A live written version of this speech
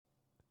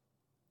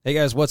Hey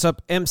guys, what's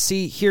up?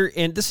 MC here,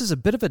 and this is a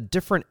bit of a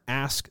different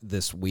ask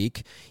this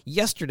week.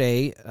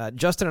 Yesterday,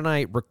 Justin and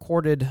I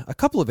recorded a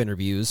couple of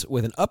interviews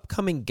with an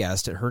upcoming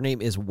guest. Her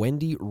name is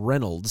Wendy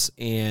Reynolds,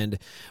 and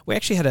we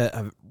actually had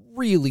a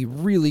really,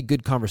 really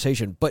good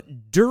conversation.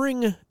 But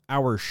during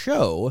our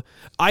show,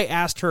 I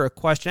asked her a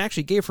question. I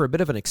actually gave her a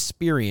bit of an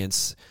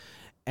experience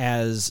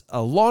as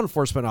a law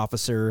enforcement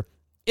officer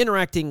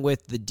interacting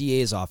with the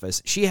DA's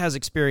office. She has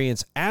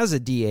experience as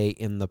a DA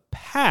in the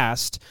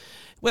past.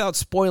 Without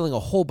spoiling a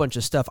whole bunch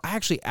of stuff, I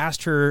actually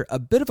asked her a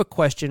bit of a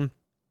question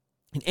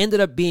and ended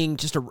up being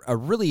just a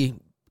really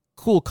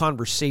cool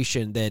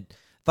conversation that I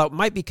thought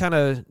might be kind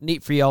of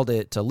neat for y'all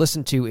to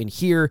listen to and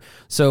hear.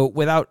 So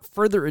without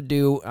further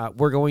ado,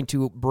 we're going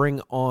to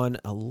bring on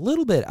a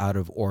little bit out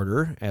of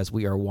order, as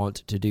we are wont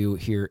to do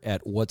here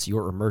at What's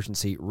Your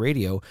Emergency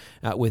Radio,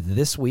 with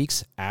this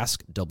week's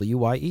Ask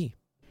WYE.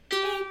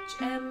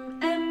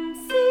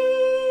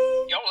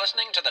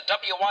 Listening to the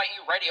WYE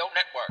Radio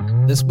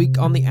Network. This week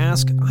on the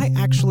Ask, I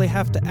actually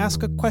have to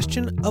ask a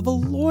question of a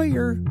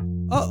lawyer.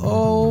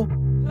 Uh-oh.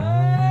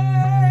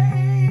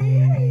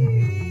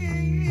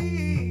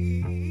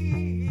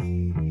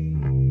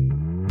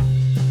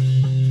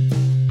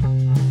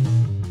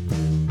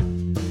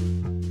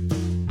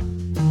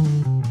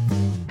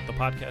 The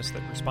podcast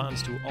that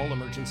responds to all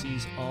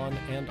emergencies on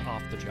and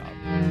off the job.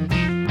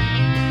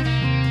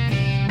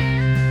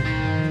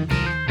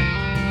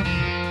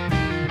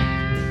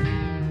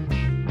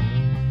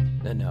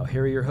 And now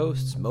here are your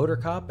hosts, Motor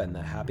Cop and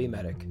the Happy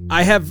Medic.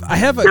 I have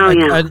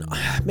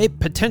maybe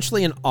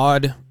potentially an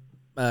odd,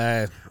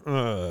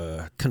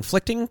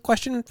 conflicting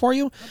question for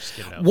you.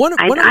 I'm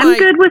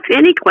good with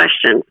any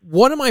question.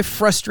 One of my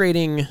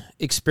frustrating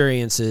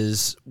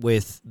experiences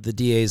with the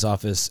DA's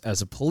office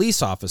as a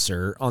police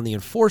officer on the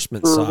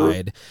enforcement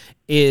side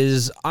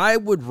is I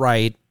would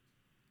write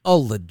a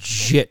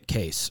legit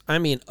case. I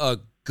mean, a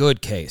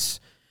good case.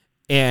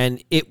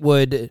 And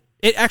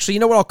actually, you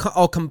know what?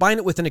 I'll combine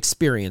it with an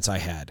experience I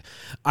had.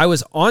 I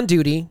was on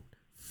duty,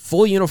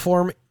 full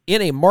uniform,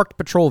 in a marked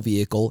patrol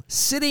vehicle,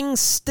 sitting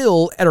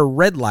still at a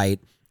red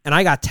light, and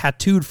I got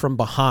tattooed from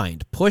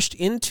behind, pushed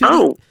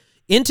into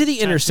the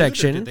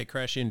intersection. Or did they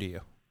crash into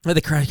you? Oh,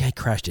 they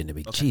crashed into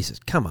me. Okay. Jesus,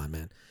 come on,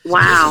 man.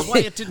 Wow.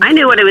 I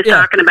knew what he was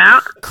talking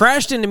about.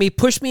 Crashed into me,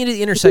 pushed me into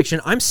the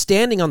intersection. I'm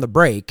standing on the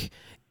brake,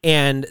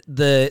 and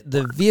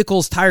the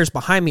vehicle's tires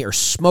behind me are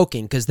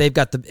smoking because they've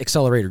got the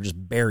accelerator just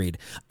buried.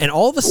 And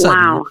all of a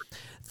sudden,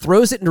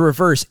 throws it into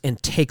reverse and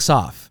takes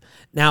off.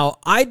 Now,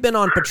 I'd been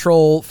on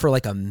patrol for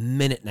like a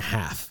minute and a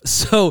half,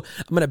 so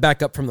I'm going to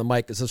back up from the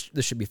mic because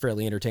this should be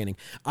fairly entertaining.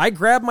 I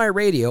grabbed my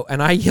radio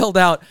and I yelled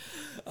out,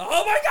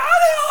 "Oh my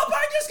God, help!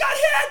 I just got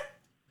hit!"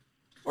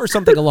 Or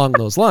something along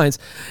those lines,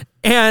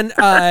 and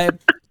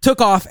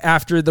took off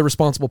after the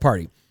responsible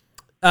party.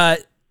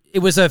 It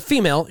was a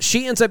female.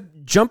 She ends up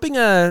jumping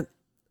a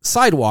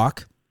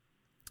sidewalk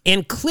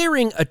and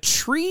clearing a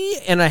tree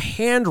and a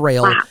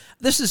handrail. Wow.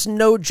 This is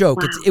no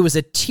joke. Wow. It was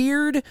a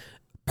tiered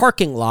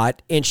parking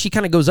lot, and she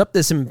kind of goes up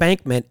this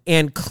embankment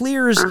and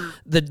clears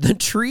the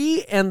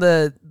tree and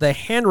the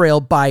handrail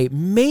by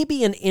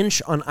maybe an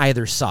inch on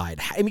either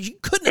side. I mean, you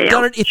couldn't have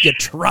done it if you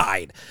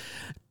tried.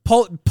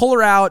 Pull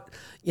her out,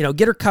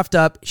 get her cuffed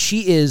up.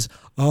 She is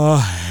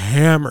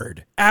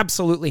hammered,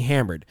 absolutely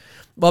hammered.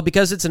 Well,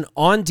 because it's an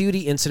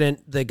on-duty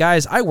incident, the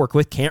guys I work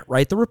with can't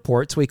write the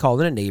report, so we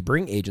call in a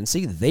neighboring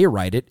agency. They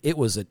write it. It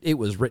was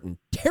written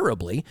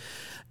terribly.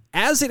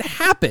 As it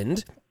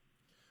happened,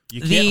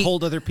 you can't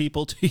hold other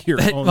people to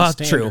your own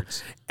standards. True.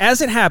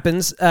 As it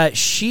happens,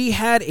 she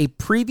had a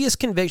previous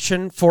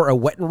conviction for a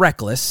wet and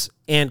reckless,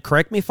 and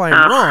correct me if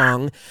I'm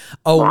wrong,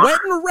 a wet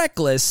and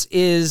reckless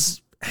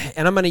is,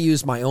 and I'm going to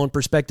use my own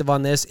perspective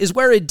on this, is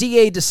where a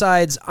DA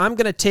decides I'm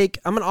going to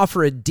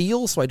offer a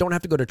deal so I don't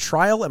have to go to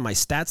trial and my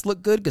stats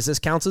look good because this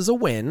counts as a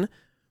win.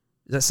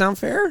 Does that sound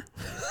fair?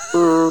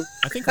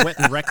 I think wet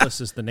and reckless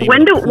is the name.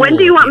 When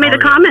do you want me to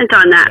comment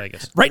on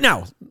that? Right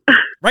now.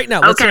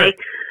 Okay.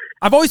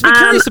 I've always been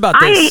curious about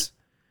this.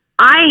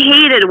 I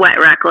hated wet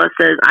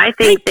recklesses. I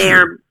think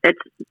they're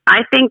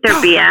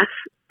BS.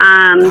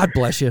 God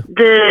bless you.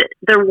 The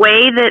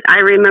way that I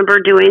remember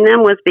doing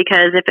them was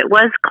because if it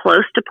was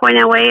close to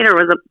 .08 or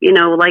was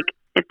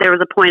if there was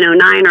a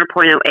 .09 or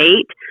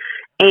 .08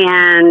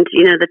 and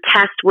the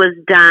test was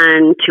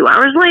done 2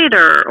 hours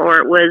later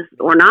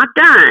or not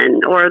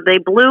done, or they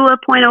blew a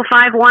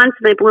 .05 once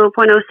and they blew a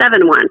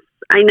 .07 once,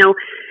 I know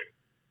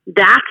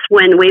that's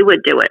when we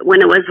would do it,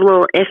 when it was a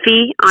little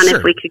iffy on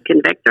if we could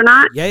convict or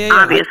not. Yeah.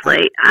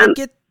 Obviously. I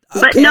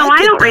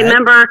don't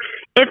remember.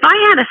 If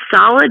I had a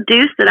solid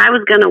deuce that I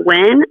was going to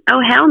win,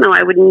 oh, hell no,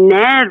 I would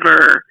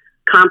never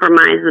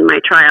compromise in my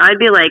trial. I'd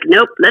be like,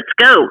 nope, let's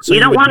go. So you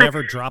don't want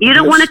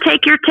to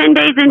take your 10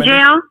 days in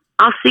jail?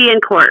 I'll see you in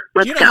court.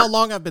 Let's go. Do you know how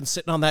long I've been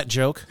sitting on that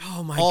joke?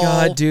 Oh, my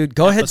God, dude.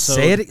 Go ahead.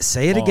 Say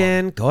it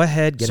again. Go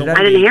ahead. Get it out.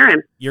 I didn't hear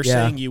him. You're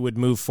saying you would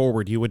move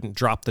forward. You wouldn't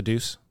drop the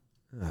deuce?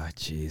 Oh,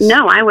 jeez.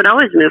 No, I would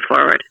always move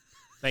forward.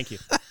 Thank you.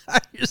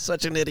 You're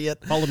such an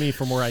idiot. Follow me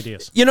for more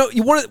ideas. You know,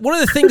 one of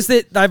the things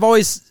that I've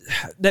always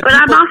that But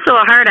I'm also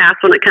a hard ass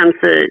when it comes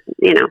to,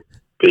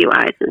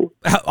 DUIs and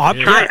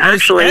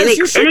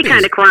any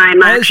kind of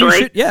crime,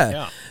 actually.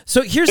 Yeah.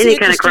 So here's Any the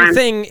kind of interesting crime.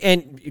 thing,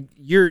 and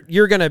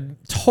you're going to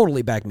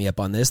totally back me up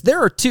on this.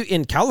 There are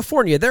in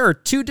California, there are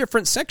 2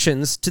 different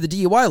sections to the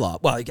DUI law.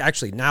 Well,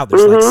 actually now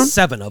there's like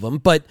 7 of them,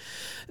 but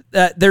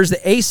there's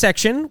the A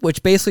section,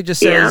 which basically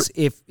just says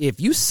if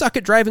you suck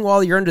at driving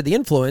while you're under the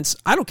influence,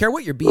 I don't care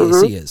what your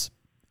BAC is.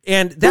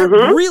 And that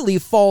really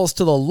falls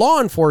to the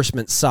law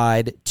enforcement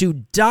side to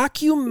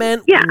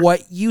document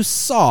what you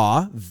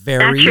saw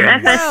very well.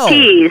 That's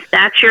your FSTs.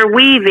 That's your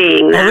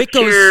weaving. That's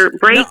your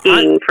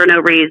braking for no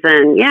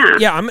reason. Yeah.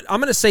 Yeah, I'm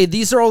going to say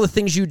these are all the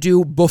things you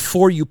do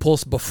before you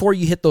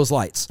hit those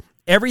lights.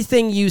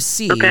 Everything you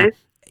see,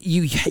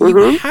 you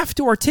have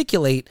to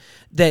articulate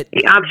that.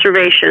 The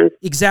observations.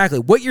 Exactly.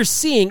 What you're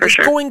seeing is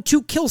sure. going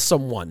to kill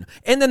someone.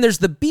 And then there's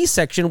the B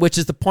section, which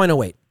is the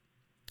 .08.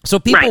 So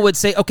people would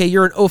say, okay,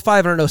 you're an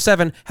 05 and an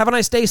 07. Have a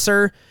nice day,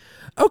 sir.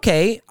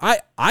 Okay,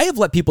 I have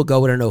let people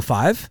go in an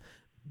 05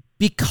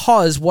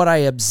 because what I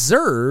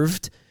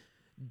observed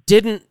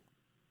didn't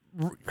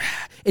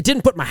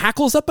put my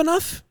hackles up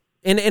enough.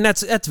 And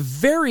that's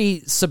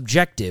very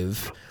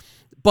subjective.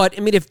 But,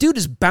 I mean, if dude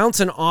is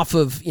bouncing off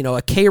of,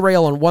 a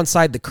K-rail on one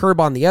side, the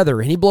curb on the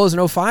other, and he blows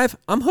an 05,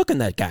 I'm hooking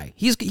that guy.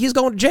 He's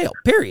going to jail,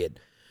 period.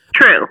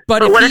 True.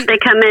 But what if they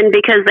come in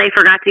because they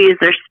forgot to use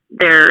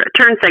their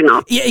turn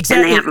signal? Yeah,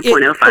 exactly. And they have a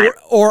 .05.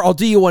 Or I'll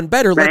do you one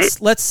better. Right.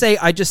 Let's say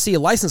I just see a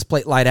license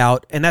plate light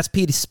out, and that's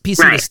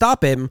PC to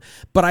stop him,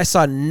 but I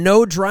saw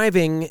no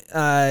driving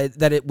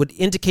that it would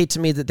indicate to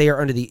me that they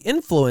are under the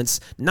influence,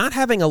 not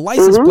having a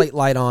license plate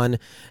light on.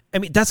 I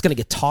mean, that's going to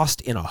get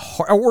tossed in or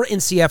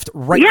NCF'd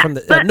right from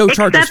the no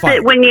charges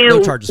filed. When he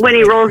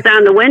rolls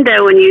down the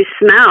window and you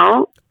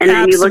smell, and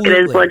then you look at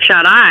his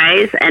bloodshot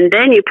eyes, and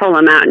then you pull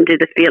him out and do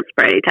the field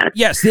sobriety test.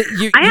 Yes.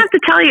 I have to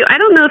tell you, I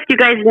don't know if you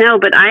guys know,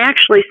 but I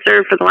actually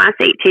served for the last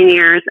 18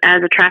 years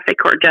as a traffic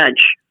court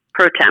judge,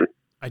 pro tem.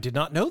 I did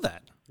not know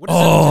that. What does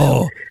that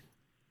entail?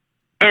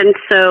 And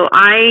so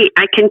I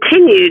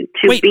continued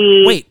to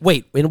be...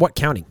 Wait. In what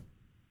county?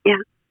 Yeah.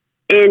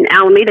 In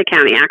Alameda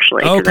County,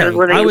 actually. Okay. I was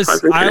living in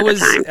Pleasanton at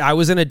the time. I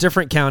was in a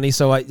different county,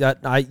 so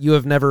you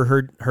have never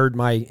heard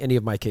any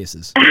of my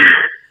cases.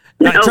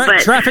 No,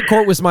 traffic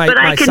court was my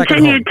I second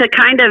continued home. to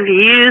kind of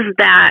use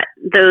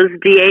those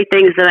DA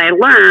things that I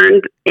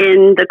learned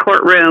in the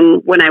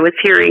courtroom when I was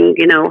hearing,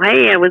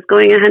 hey, I was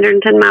going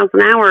 110 miles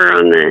an hour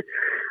on the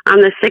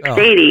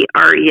 680.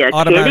 Are you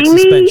kidding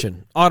me?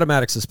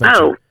 Automatic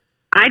suspension. Oh,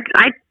 I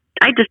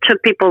just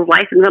took people's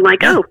license. I'm like,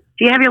 do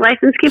you have your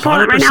license? Can you pull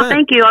it right now?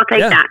 Thank you. I'll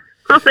take that.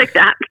 I'll take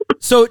that.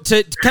 So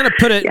to kind of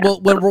put it,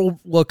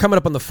 we're coming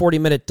up on the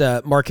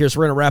 40-minute mark here, so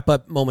we're going to wrap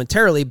up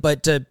momentarily,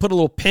 but to put a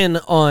little pin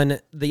on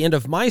the end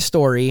of my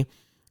story,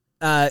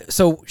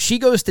 so she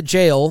goes to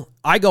jail,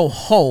 I go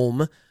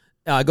home,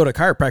 I go to a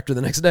chiropractor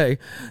the next day,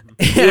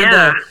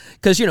 and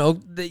because, you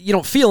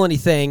don't feel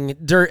anything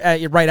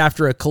right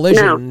after a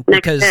collision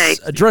because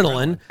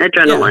adrenaline.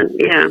 Adrenaline,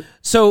 yeah.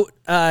 So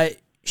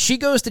she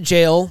goes to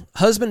jail,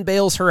 husband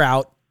bails her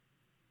out,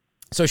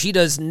 so she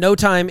does no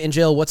time in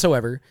jail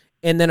whatsoever.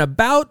 And then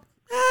about,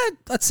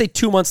 let's say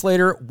 2 months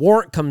later,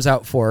 warrant comes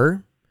out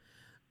for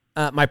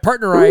her. My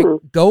partner and I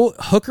go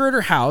hook her at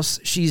her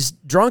house. She's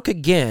drunk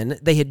again.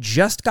 They had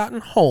just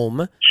gotten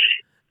home.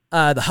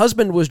 The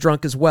husband was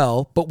drunk as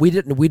well, but we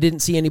didn't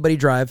see anybody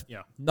drive.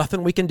 Yeah.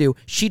 Nothing we can do.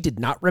 She did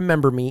not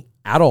remember me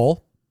at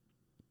all.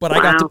 But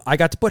I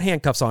got to put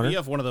handcuffs on her. You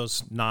have one of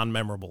those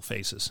non-memorable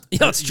faces. Yeah,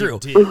 that's true.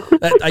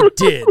 I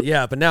did.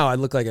 Yeah, but now I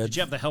look like a. Did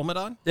you have the helmet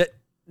on?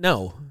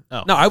 No.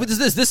 Oh. No,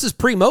 this is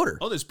pre-motor.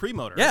 Oh, there's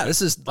pre-motor. Yeah, okay.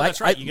 this is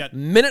that's right. You got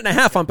minute and a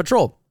half on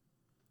patrol.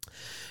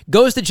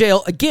 Goes to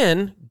jail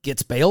again,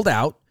 gets bailed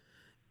out,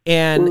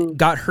 and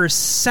got her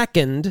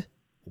second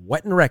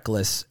wet and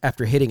reckless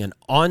after hitting an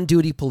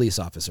on-duty police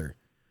officer.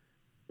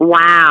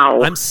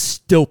 Wow. I'm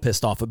still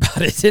pissed off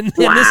about it.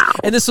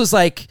 And this was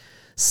like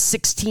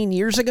 16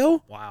 years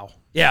ago. Wow.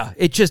 Yeah,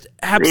 it just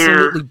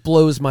absolutely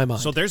blows my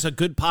mind. So there's a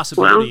good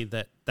possibility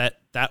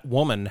that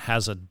woman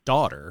has a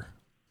daughter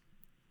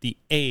the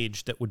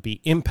age that would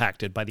be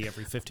impacted by the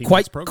Every 15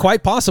 Minutes program.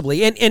 Quite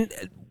possibly. And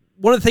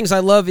one of the things I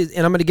love is,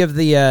 and I'm going to give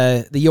the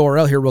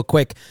URL here real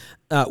quick,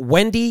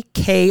 Wendy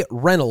K.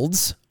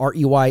 Reynolds,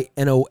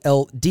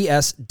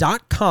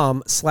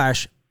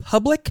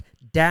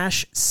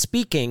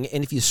 REYNOLDS.com/public-speaking.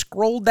 And if you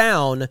scroll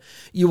down,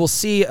 you will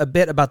see a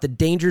bit about the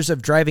dangers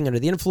of driving under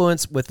the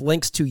influence with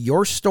links to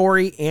your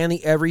story and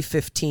the Every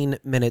 15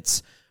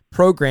 Minutes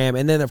program.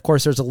 And then, of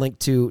course, there's a link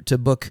to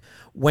book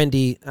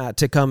Wendy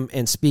to come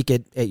and speak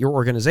at your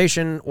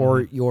organization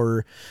or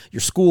your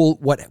school,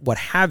 what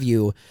have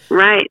you.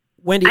 Right.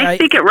 Wendy, I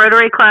speak at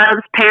Rotary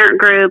clubs, parent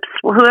groups,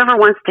 whoever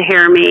wants to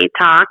hear me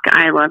talk.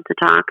 I love to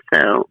talk,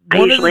 so I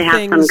usually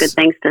have some good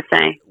things to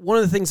say. One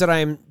of the things that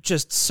I'm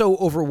just so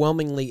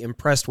overwhelmingly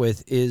impressed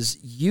with is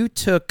you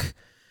took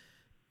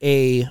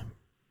a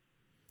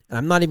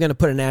I'm not even going to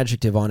put an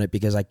adjective on it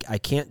because I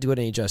can't do it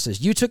any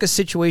justice. You took a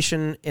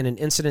situation and an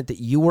incident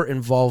that you were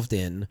involved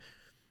in,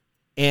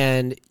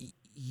 and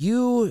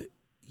you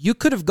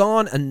could have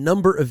gone a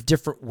number of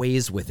different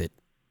ways with it.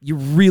 You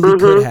really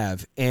could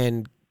have.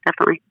 And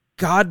definitely,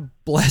 God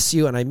bless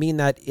you, and I mean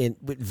that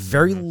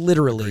very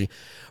literally,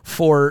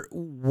 for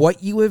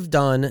what you have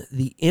done,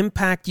 the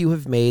impact you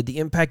have made, the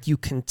impact you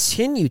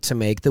continue to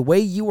make, the way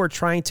you are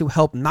trying to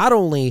help not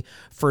only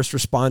first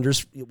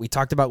responders, we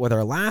talked about with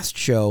our last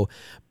show,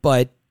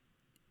 but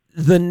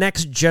the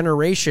next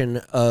generation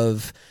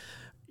of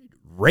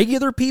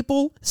regular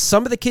people.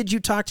 Some of the kids you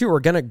talk to are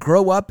going to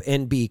grow up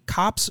and be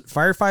cops,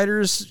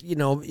 firefighters,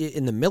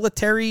 in the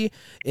military,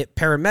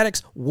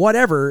 paramedics,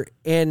 whatever,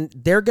 and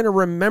they're going to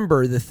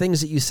remember the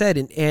things that you said.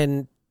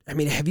 And I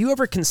mean, have you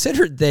ever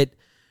considered that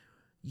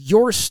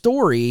your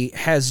story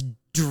has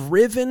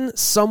driven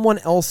someone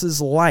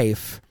else's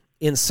life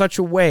in such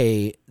a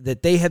way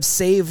that they have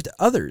saved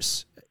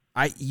others?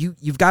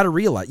 You've got to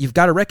realize, you've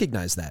got to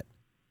recognize that.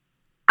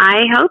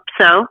 I hope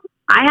so.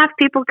 I have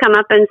people come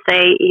up and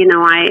say,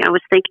 I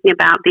was thinking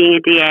about being a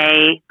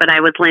DA, but I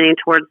was leaning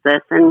towards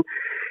this. And,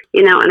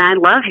 and I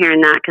love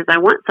hearing that because I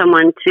want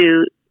someone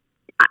to,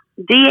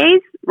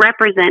 DAs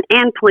represent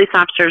and police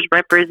officers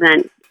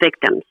represent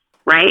victims,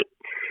 right?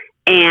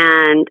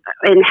 And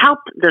help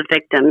the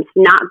victims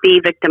not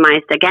be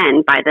victimized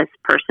again by this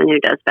person who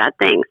does bad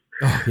things.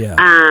 Oh, yeah.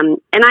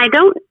 And I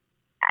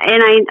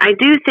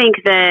do think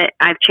that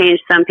I've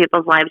changed some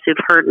people's lives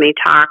who've heard me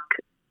talk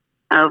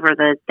over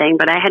the thing,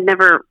 but I had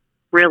never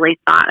really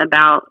thought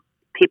about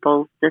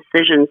people's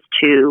decisions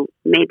to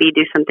maybe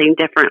do something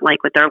different,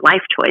 like with their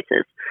life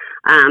choices.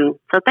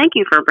 So thank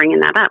you for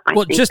bringing that up.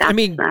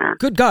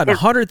 Good God,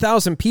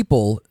 100,000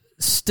 people,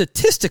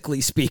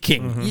 statistically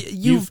speaking,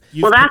 you've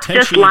that's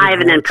just live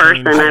and in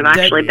person. I've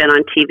actually been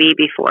on TV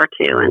before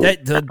too, and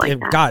stuff like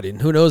that. God,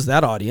 and who knows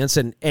that audience?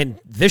 And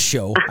this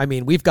show, I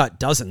mean, we've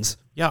got dozens.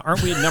 Yeah,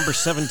 aren't we at number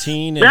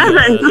 17?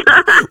 Dozens.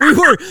 We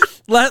were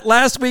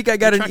last week. I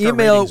got an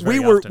email. We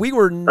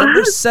were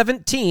number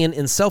 17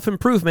 in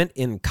self-improvement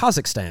in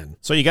Kazakhstan.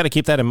 So you got to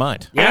keep that in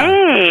mind. Yeah,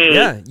 hey,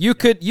 yeah.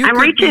 I'm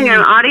reaching an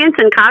audience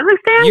in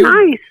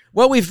Kazakhstan. Nice.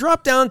 Well, we've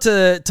dropped down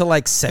to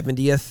like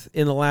 70th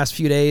in the last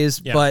few days,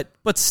 but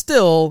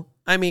still,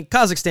 I mean,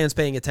 Kazakhstan's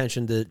paying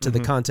attention to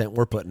the content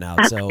we're putting out.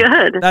 That's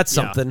good. That's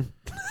something.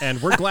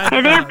 And we're glad.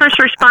 Hey, they have first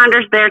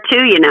responders there too,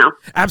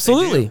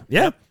 Absolutely.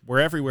 Yeah. We're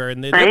everywhere.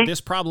 And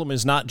this problem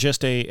is not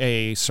just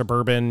a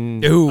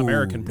suburban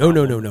American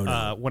problem.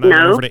 No. When I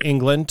went over to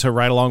England to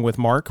ride along with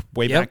Mark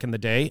way back in the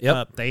day,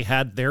 they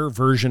had their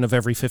version of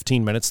every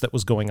 15 minutes that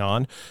was going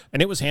on,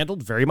 and it was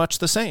handled very much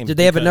the same. Did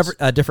they have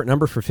a different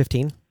number for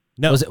 15?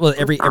 No. Was it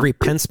every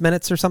pence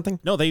minutes or something?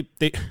 No, they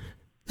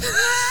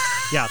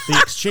yeah, the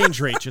exchange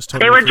rate just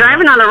totally. They were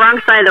driving on the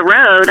wrong side of the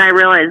road. I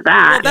realized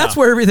that. Well, that's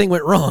where everything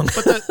went wrong.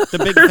 But the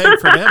big thing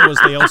for them was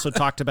they also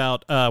talked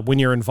about when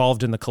you're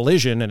involved in the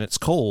collision and it's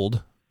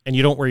cold and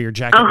you don't wear your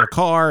jacket in the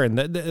car, and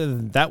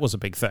that was a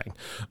big thing.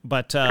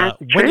 But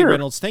Wendy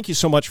Reynolds, thank you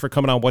so much for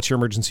coming on What's Your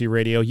Emergency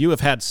Radio. You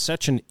have had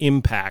such an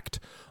impact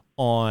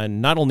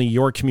on not only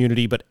your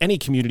community, but any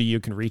community you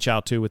can reach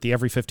out to with the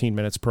Every 15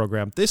 Minutes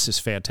program. This is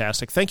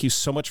fantastic. Thank you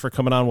so much for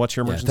coming on What's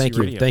Your Emergency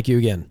Radio. Thank you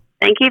again.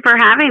 Thank you for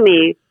having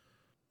me.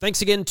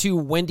 Thanks again to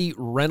Wendy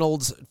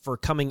Reynolds for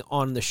coming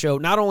on the show.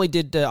 Not only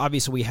did,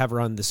 obviously, we have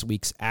her on this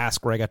week's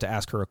Ask, where I got to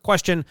ask her a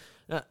question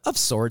of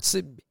sorts.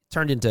 It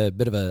turned into a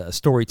bit of a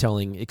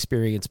storytelling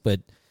experience, but,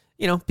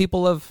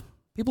 people have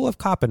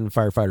cop and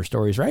firefighter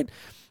stories, right?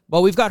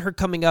 Well, we've got her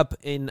coming up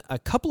in a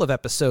couple of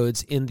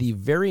episodes in the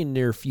very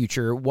near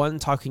future, one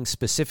talking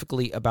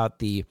specifically about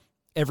the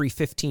Every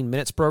 15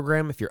 Minutes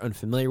program. If you're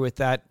unfamiliar with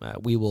that,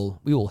 we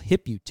will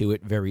hip you to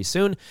it very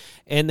soon.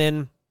 And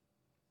then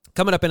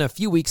coming up in a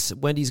few weeks,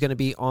 Wendy's going to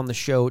be on the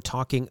show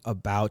talking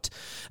about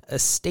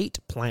estate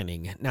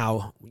planning.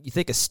 Now, you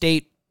think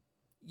estate,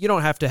 you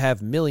don't have to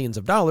have millions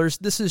of dollars.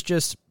 This is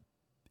just,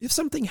 if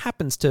something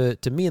happens to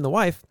me and the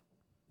wife,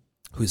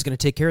 who's going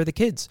to take care of the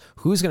kids?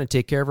 Who's going to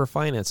take care of our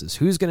finances?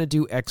 Who's going to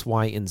do X,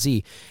 Y, and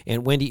Z?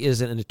 And Wendy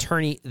is an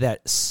attorney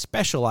that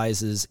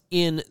specializes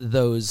in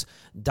those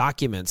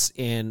documents.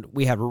 And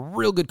we had a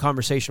real good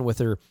conversation with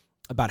her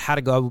about how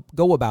to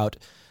go about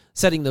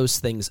setting those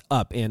things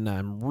up. And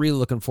I'm really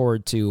looking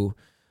forward to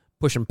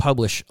push and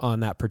publish on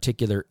that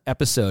particular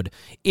episode.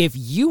 If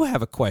you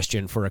have a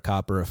question for a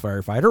cop or a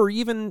firefighter or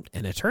even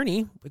an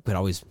attorney, we could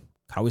always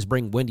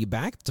bring Wendy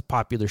back. It's a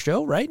popular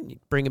show, right?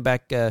 Bringing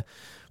back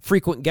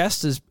frequent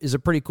guests is a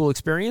pretty cool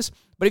experience.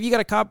 But if you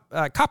got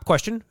a cop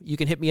question, you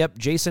can hit me up,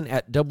 Jason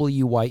at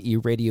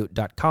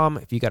WYEradio.com.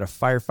 If you got a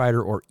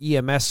firefighter or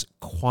EMS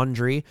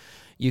quandary,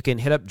 you can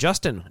hit up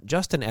Justin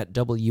at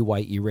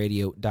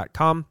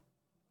WYEradio.com.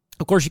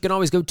 Of course, you can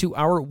always go to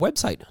our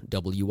website,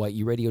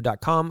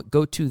 WYEradio.com.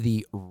 Go to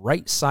the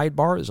right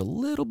sidebar. There's a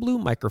little blue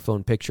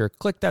microphone picture.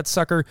 Click that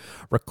sucker,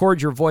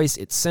 record your voice.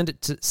 It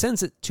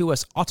sends it to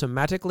us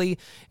automatically,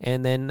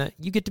 and then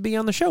you get to be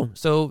on the show.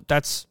 So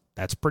that's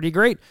pretty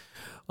great.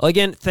 Well,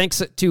 again,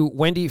 thanks to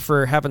Wendy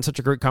for having such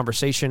a great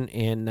conversation,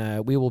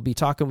 and we will be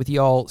talking with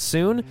you all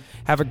soon.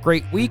 Have a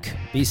great week.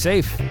 Be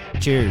safe.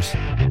 Cheers.